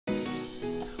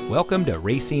Welcome to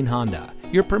Racine Honda,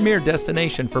 your premier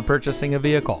destination for purchasing a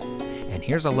vehicle. And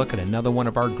here's a look at another one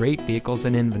of our great vehicles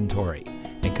in inventory.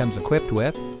 It comes equipped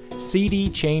with CD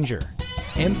changer,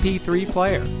 MP3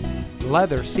 player,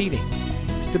 leather seating,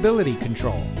 stability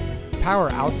control,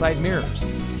 power outside mirrors,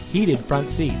 heated front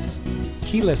seats,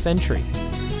 keyless entry,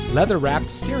 leather-wrapped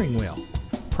steering wheel,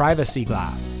 privacy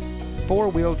glass,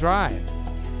 four-wheel drive,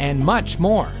 and much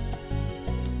more.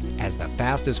 As the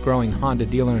fastest growing Honda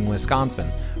dealer in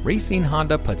Wisconsin, Racine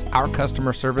Honda puts our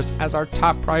customer service as our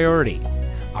top priority.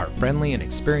 Our friendly and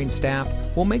experienced staff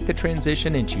will make the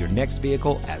transition into your next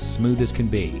vehicle as smooth as can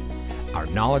be. Our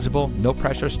knowledgeable,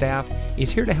 no-pressure staff is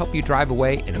here to help you drive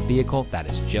away in a vehicle that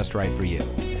is just right for you.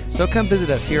 So come visit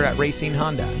us here at Racine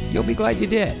Honda. You'll be glad you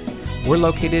did. We're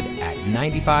located at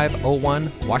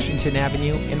 9501 Washington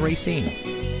Avenue in Racine.